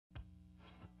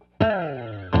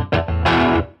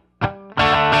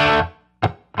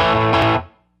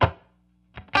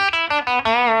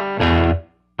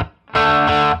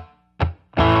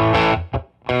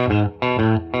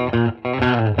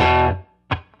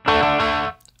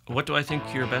What do I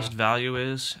think your best value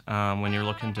is when you're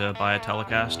looking to buy a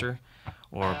Telecaster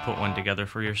or put one together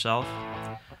for yourself?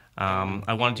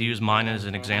 I wanted to use mine as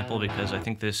an example because I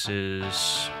think this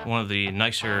is one of the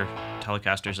nicer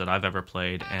Telecasters that I've ever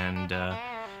played, and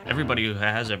everybody who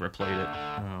has ever played it,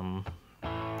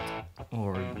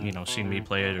 or seen me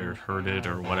play it or heard it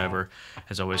or whatever,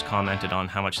 has always commented on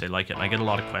how much they like it. And I get a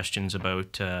lot of questions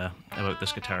about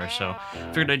this guitar, so I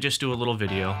figured I'd just do a little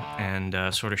video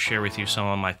and sort of share with you some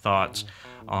of my thoughts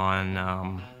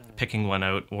on picking one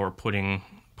out or putting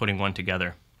one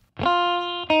together.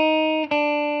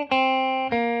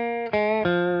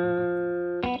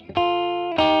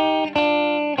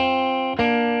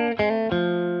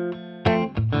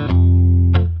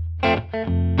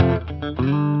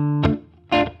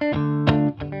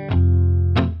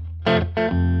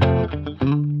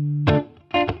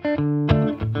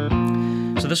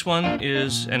 So this one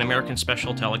is an American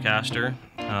Special Telecaster.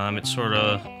 It's sort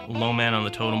of low man on the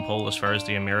totem pole as far as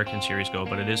the American series go,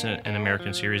 but it is an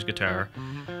American series guitar.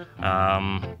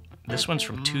 This one's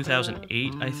from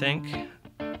 2008, I think.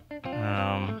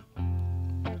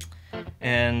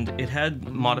 And it had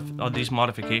these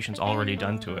modifications already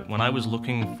done to it. When I was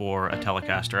looking for a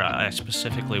Telecaster, I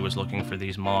specifically was looking for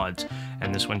these mods,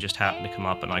 and this one just happened to come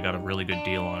up and I got a really good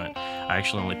deal on it. I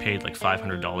actually only paid like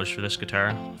 $500 for this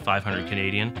guitar, 500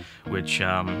 Canadian, which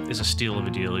is a steal of a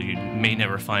deal. You may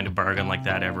never find a bargain like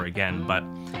that ever again, but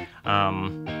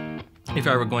if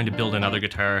I were going to build another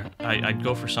guitar, I'd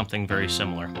go for something very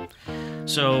similar.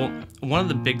 So one of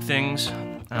the big things,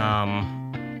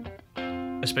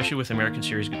 especially with American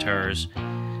series guitars,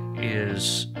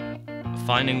 is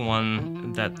finding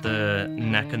one that the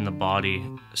neck and the body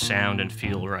sound and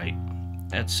feel right.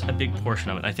 That's a big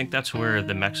portion of it. I think that's where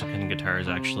the Mexican guitars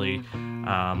actually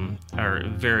are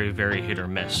very, very hit or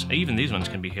miss. Even these ones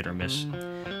can be hit or miss.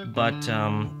 But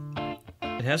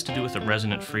it has to do with the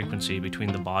resonant frequency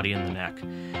between the body and the neck.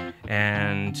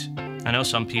 And I know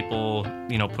some people,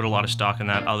 put a lot of stock in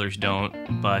that, others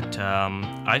don't, but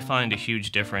I find a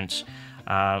huge difference.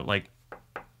 Like,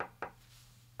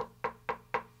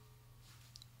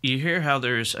 you hear how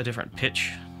there's a different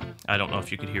pitch. I don't know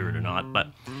if you could hear it or not, but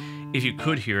if you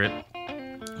could hear it,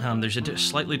 there's a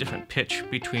slightly different pitch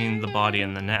between the body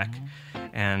and the neck.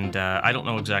 And I don't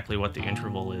know exactly what the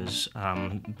interval is,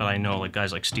 but I know like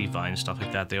guys like Steve Vai and stuff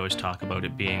like that, they always talk about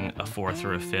it being a fourth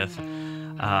or a fifth.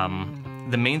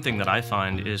 The main thing that I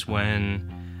find is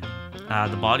when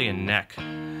the body and neck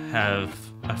have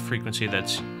a frequency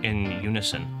that's in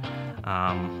unison.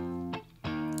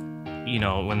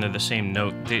 When they're the same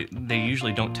note, they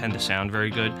usually don't tend to sound very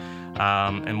good.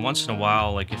 And once in a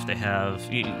while, like if they have,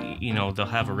 they'll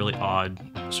have a really odd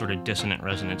sort of dissonant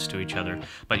resonance to each other.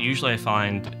 But usually I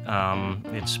find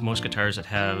it's most guitars that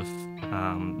have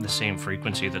the same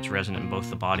frequency that's resonant in both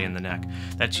the body and the neck.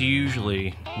 That's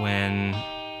usually when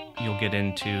you'll get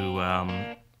into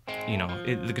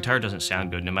the guitar doesn't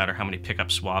sound good no matter how many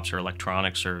pickup swaps or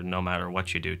electronics or no matter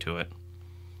what you do to it.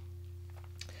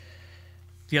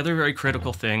 The other very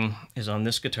critical thing is on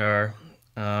this guitar,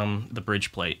 the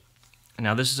bridge plate.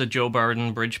 Now this is a Joe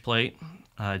Barden bridge plate.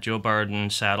 Joe Barden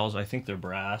saddles, I think they're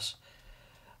brass.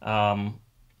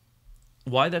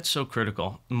 Why that's so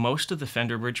critical? Most of the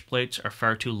Fender bridge plates are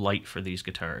far too light for these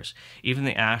guitars. Even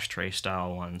the ashtray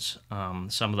style ones,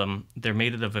 some of them, they're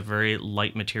made out of a very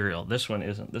light material. This one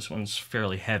isn't. This one's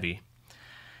fairly heavy.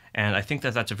 And I think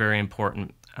that that's very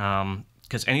important,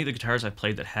 because any of the guitars I've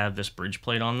played that have this bridge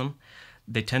plate on them,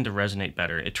 they tend to resonate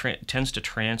better. It tends to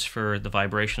transfer the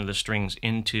vibration of the strings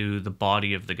into the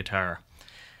body of the guitar.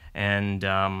 And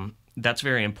that's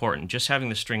very important. Just having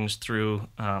the strings through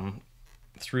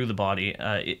the body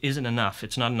isn't enough.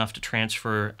 It's not enough to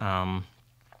transfer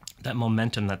that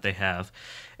momentum that they have,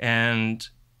 and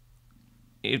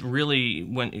it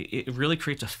really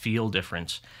creates a feel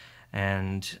difference.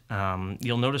 And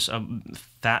you'll notice a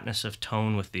fatness of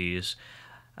tone with these,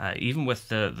 even with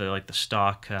the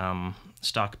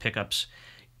stock pickups.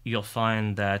 You'll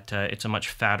find that it's a much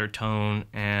fatter tone,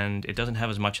 and it doesn't have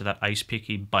as much of that ice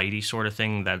picky, bitey sort of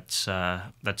thing that's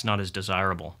not as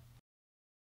desirable.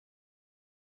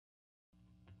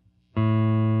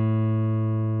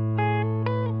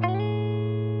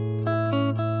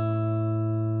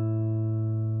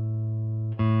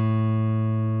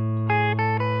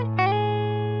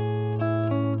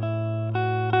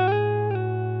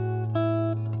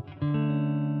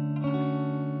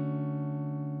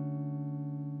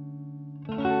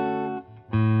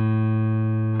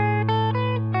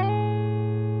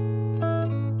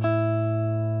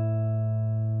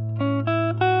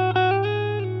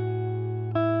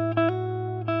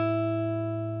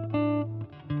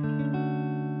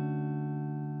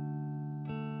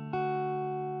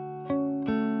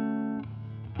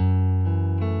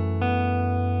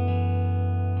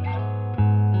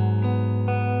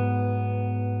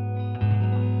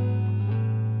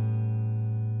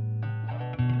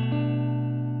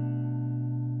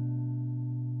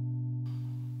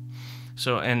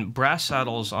 So, and brass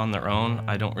saddles on their own,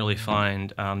 I don't really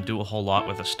find do a whole lot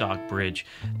with a stock bridge.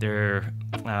 There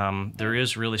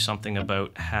is really something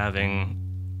about having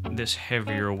this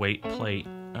heavier weight plate,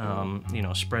 you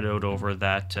know, spread out over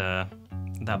that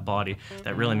that body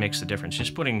that really makes the difference.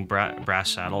 Just putting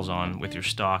brass saddles on with your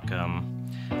stock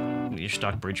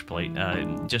bridge plate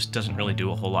just doesn't really do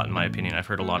a whole lot, in my opinion. I've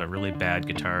heard a lot of really bad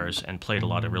guitars and played a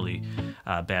lot of really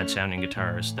bad sounding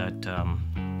guitars that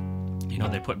you know,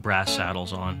 they put brass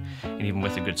saddles on, and even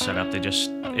with a good setup,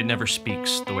 it never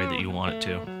speaks the way that you want it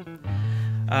to.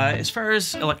 As far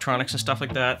as electronics and stuff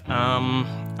like that,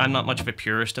 I'm not much of a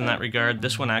purist in that regard.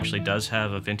 This one actually does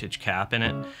have a vintage cap in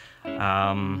it,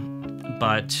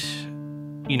 but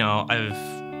you know,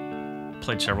 I've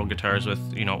played several guitars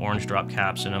with, you know, orange drop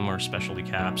caps in them or specialty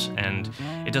caps, and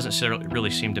it doesn't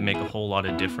really seem to make a whole lot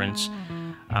of difference.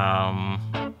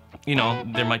 You know,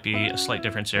 there might be a slight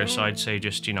difference there, so I'd say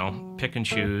just, you know, pick and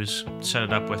choose, set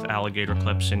it up with alligator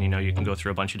clips, and, you know, you can go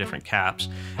through a bunch of different caps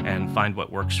and find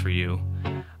what works for you.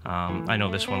 I know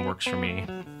this one works for me.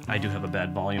 I do have a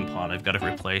bad volume pot I've got to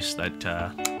replace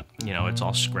that, you know, it's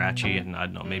all scratchy, and I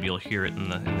don't know, maybe you'll hear it in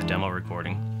the demo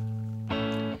recording.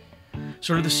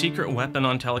 Sort of the secret weapon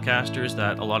on Telecasters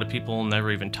that a lot of people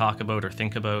never even talk about or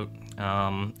think about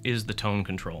is the tone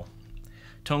control.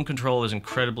 Tone control is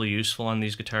incredibly useful on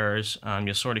these guitars.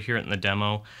 You'll sort of hear it in the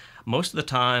demo. Most of the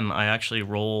time, I actually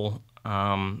roll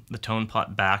the tone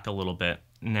pot back a little bit.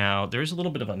 Now, there's a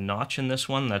little bit of a notch in this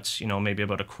one that's, you know, maybe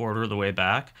about a quarter of the way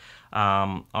back.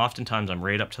 Oftentimes, I'm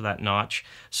right up to that notch.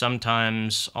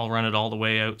 Sometimes I'll run it all the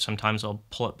way out. Sometimes I'll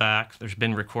pull it back. There's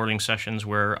been recording sessions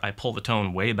where I pull the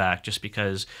tone way back just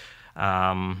because,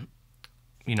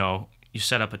 you know, you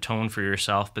set up a tone for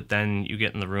yourself, but then you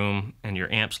get in the room and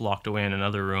your amp's locked away in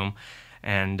another room,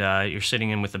 and you're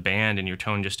sitting in with a band and your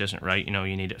tone just isn't right. You know,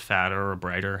 you need it fatter or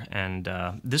brighter, and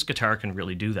this guitar can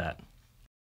really do that.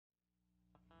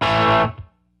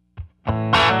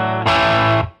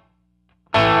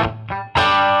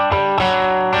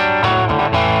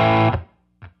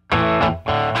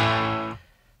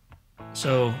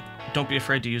 So don't be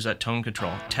afraid to use that tone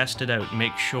control. Test it out.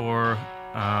 Make sure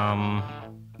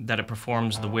that it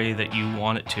performs the way that you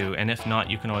want it to, and if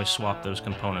not, you can always swap those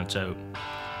components out.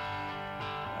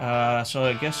 So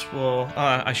I guess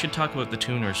I should talk about the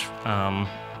tuners.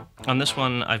 On this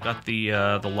one, I've got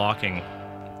the locking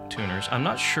tuners. I'm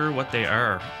not sure what they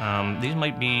are. These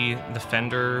might be the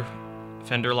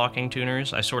Fender locking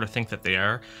tuners. I sort of think that they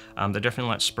are. They're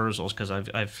definitely not Spurzels, because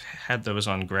I've had those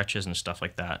on Gretches and stuff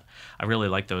like that. I really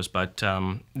like those, but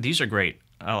these are great.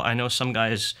 I know some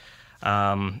guys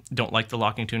don't like the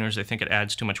locking tuners. They think it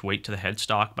adds too much weight to the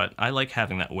headstock, but I like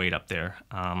having that weight up there.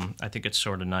 I think it's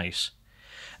sort of nice.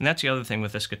 And that's the other thing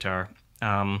with this guitar.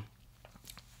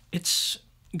 It's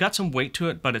got some weight to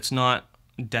it, but it's not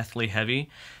deathly heavy.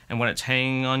 And when it's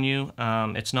hanging on you,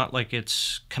 it's not like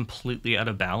it's completely out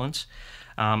of balance.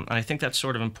 And I think that's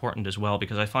sort of important as well,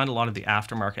 because I find a lot of the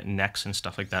aftermarket necks and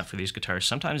stuff like that for these guitars,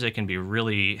 sometimes they can be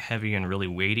really heavy and really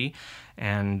weighty,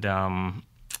 and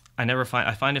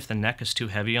I find if the neck is too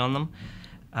heavy on them,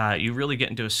 you really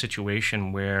get into a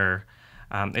situation where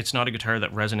it's not a guitar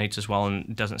that resonates as well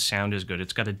and doesn't sound as good.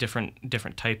 It's got a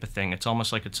different type of thing. It's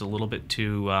almost like it's a little bit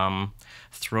too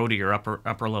throaty or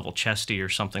upper level chesty or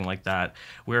something like that.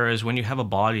 Whereas when you have a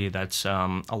body that's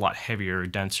a lot heavier,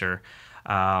 denser,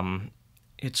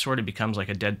 it sort of becomes like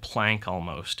a dead plank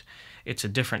almost. It's a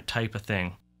different type of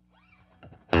thing.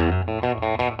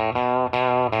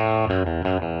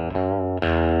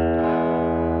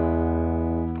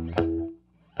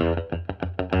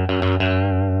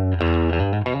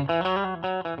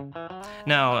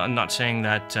 Now, I'm not saying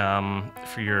that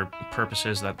for your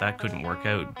purposes that couldn't work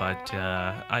out, but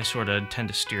I sort of tend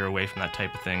to steer away from that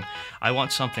type of thing. I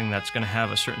want something that's going to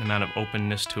have a certain amount of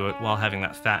openness to it while having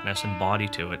that fatness and body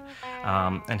to it.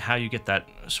 And how you get that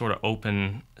sort of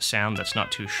open sound that's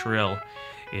not too shrill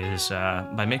is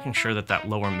by making sure that that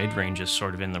lower mid-range is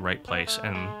sort of in the right place.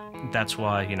 And that's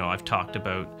why, you know, I've talked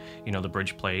about, you know, the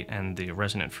bridge plate and the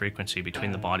resonant frequency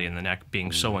between the body and the neck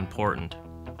being so important.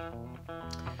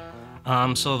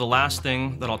 So the last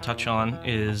thing that I'll touch on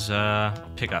is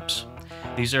pickups.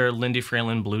 These are Lindy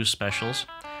Fralin Blues Specials.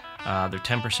 They're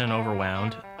 10%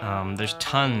 overwound. There's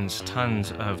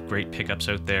tons of great pickups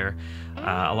out there.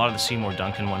 A lot of the Seymour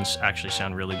Duncan ones actually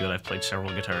sound really good. I've played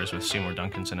several guitars with Seymour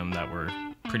Duncans in them that were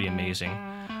pretty amazing.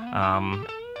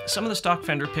 Some of the stock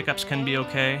Fender pickups can be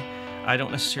okay. I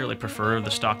don't necessarily prefer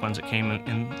the stock ones that came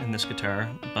in this guitar,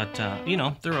 but you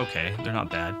know, they're okay. They're not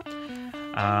bad.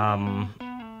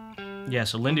 Yeah,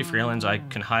 so Lindy Freelands, I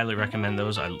can highly recommend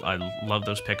those. I love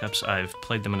those pickups. I've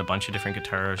played them in a bunch of different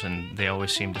guitars, and they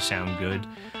always seem to sound good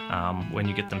when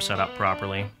you get them set up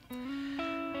properly.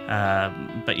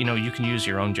 But, you know, you can use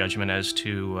your own judgment as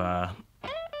to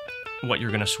what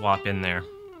you're going to swap in there.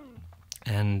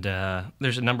 And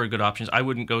there's a number of good options. I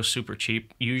wouldn't go super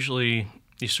cheap. Usually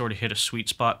you sort of hit a sweet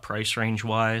spot price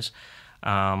range-wise,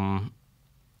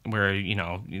 where, you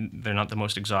know, they're not the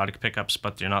most exotic pickups,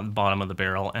 but they're not the bottom of the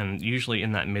barrel, and usually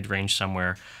in that mid-range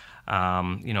somewhere,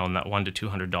 you know, in that $100 to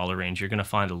 $200 range, you're going to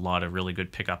find a lot of really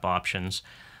good pickup options.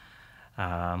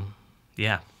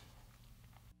 Yeah.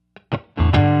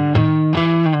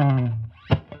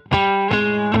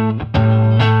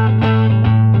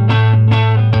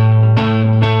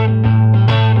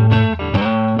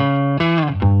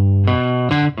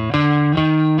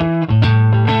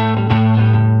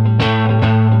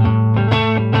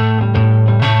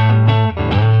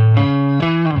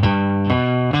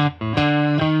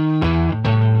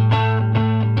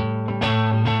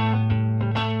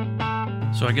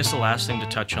 So I guess the last thing to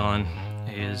touch on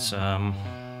is,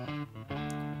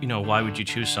 you know, why would you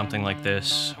choose something like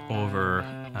this over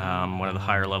one of the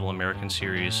higher level American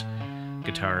series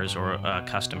guitars or a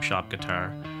custom shop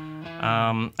guitar?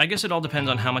 I guess it all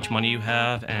depends on how much money you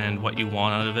have and what you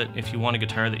want out of it. If you want a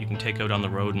guitar that you can take out on the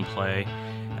road and play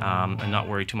and not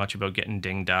worry too much about getting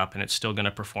dinged up, and it's still going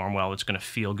to perform well, it's going to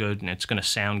feel good, and it's going to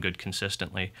sound good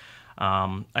consistently,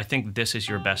 I think this is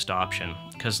your best option.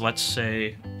 Because let's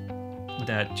say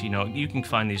that, you know, you can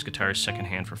find these guitars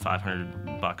secondhand for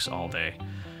 $500 all day.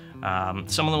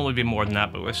 Some of them will be more than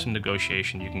that, but with some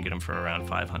negotiation you can get them for around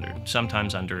 $500,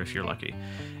 sometimes under if you're lucky.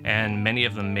 And many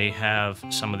of them may have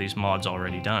some of these mods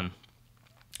already done.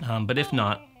 But if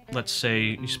not, let's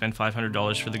say you spend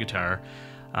 $500 for the guitar,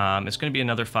 it's going to be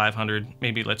another $500,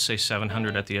 maybe let's say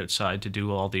 $700 at the outside to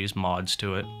do all these mods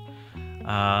to it.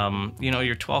 You know,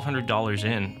 you're $1,200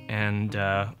 in, and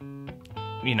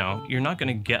you know, you're not going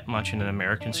to get much in an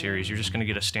American series. You're just going to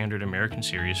get a standard American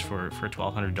series for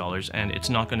 $1,200, and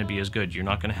it's not going to be as good. You're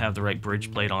not going to have the right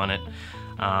bridge plate on it.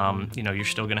 You know, you're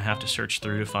still going to have to search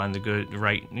through to find the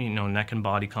right, you know, neck and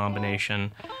body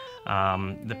combination.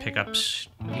 The pickups,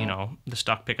 you know, the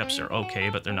stock pickups are okay,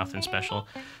 but they're nothing special.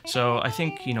 So I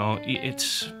think, you know,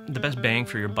 it's the best bang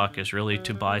for your buck is really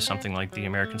to buy something like the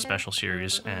American Special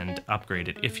Series and upgrade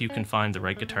it if you can find the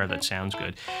right guitar that sounds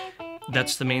good.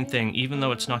 That's the main thing. Even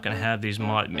though it's not going to have these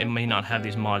it may not have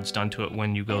these mods done to it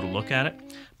when you go to look at it,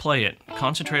 play it.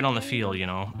 Concentrate on the feel, you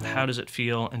know. How does it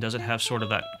feel, and does it have sort of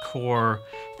that core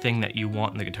thing that you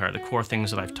want in the guitar, the core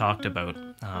things that I've talked about?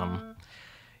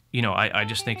 You know, I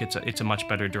just think it's a much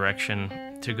better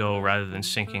direction to go rather than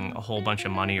sinking a whole bunch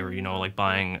of money, or, you know, like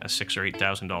buying a $6,000 or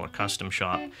 $8,000 custom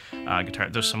shop guitar.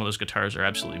 Some of those guitars are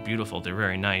absolutely beautiful. They're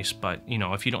very nice, but, you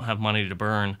know, if you don't have money to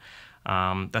burn,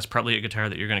 that's probably a guitar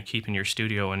that you're going to keep in your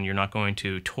studio and you're not going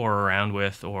to tour around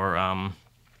with, or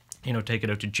you know, take it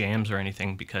out to jams or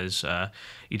anything, because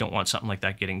you don't want something like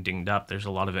that getting dinged up. There's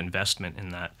a lot of investment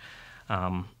in that.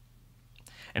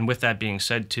 And with that being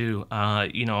said too,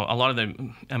 you know, a lot of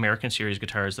the American series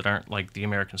guitars that aren't like the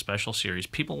American Special Series,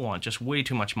 people want just way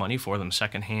too much money for them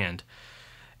secondhand.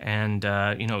 And,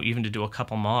 you know, even to do a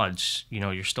couple mods, you know,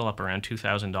 you're still up around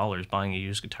 $2,000 buying a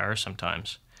used guitar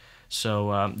sometimes.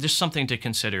 So just something to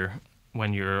consider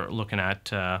when you're looking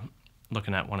at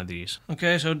one of these.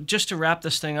 Okay, so just to wrap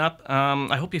this thing up,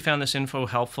 I hope you found this info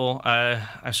helpful.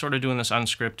 I'm sort of doing this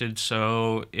unscripted,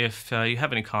 so if you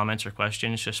have any comments or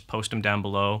questions, just post them down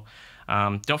below.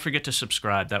 Don't forget to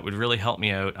subscribe. That would really help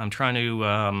me out. I'm trying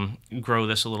to grow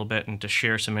this a little bit and to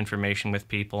share some information with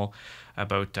people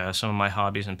about some of my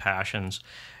hobbies and passions.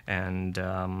 And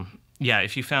yeah,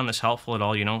 if you found this helpful at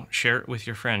all, you know, share it with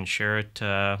your friends. Share it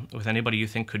with anybody you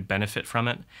think could benefit from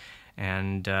it.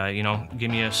 And, you know, give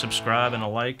me a subscribe and a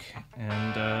like.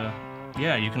 And,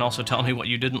 yeah, you can also tell me what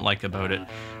you didn't like about it.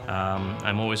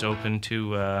 I'm always open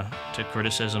to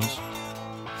criticisms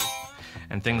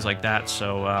and things like that.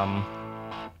 So,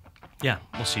 yeah,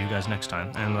 we'll see you guys next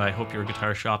time. And I hope your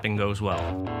guitar shopping goes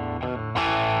well.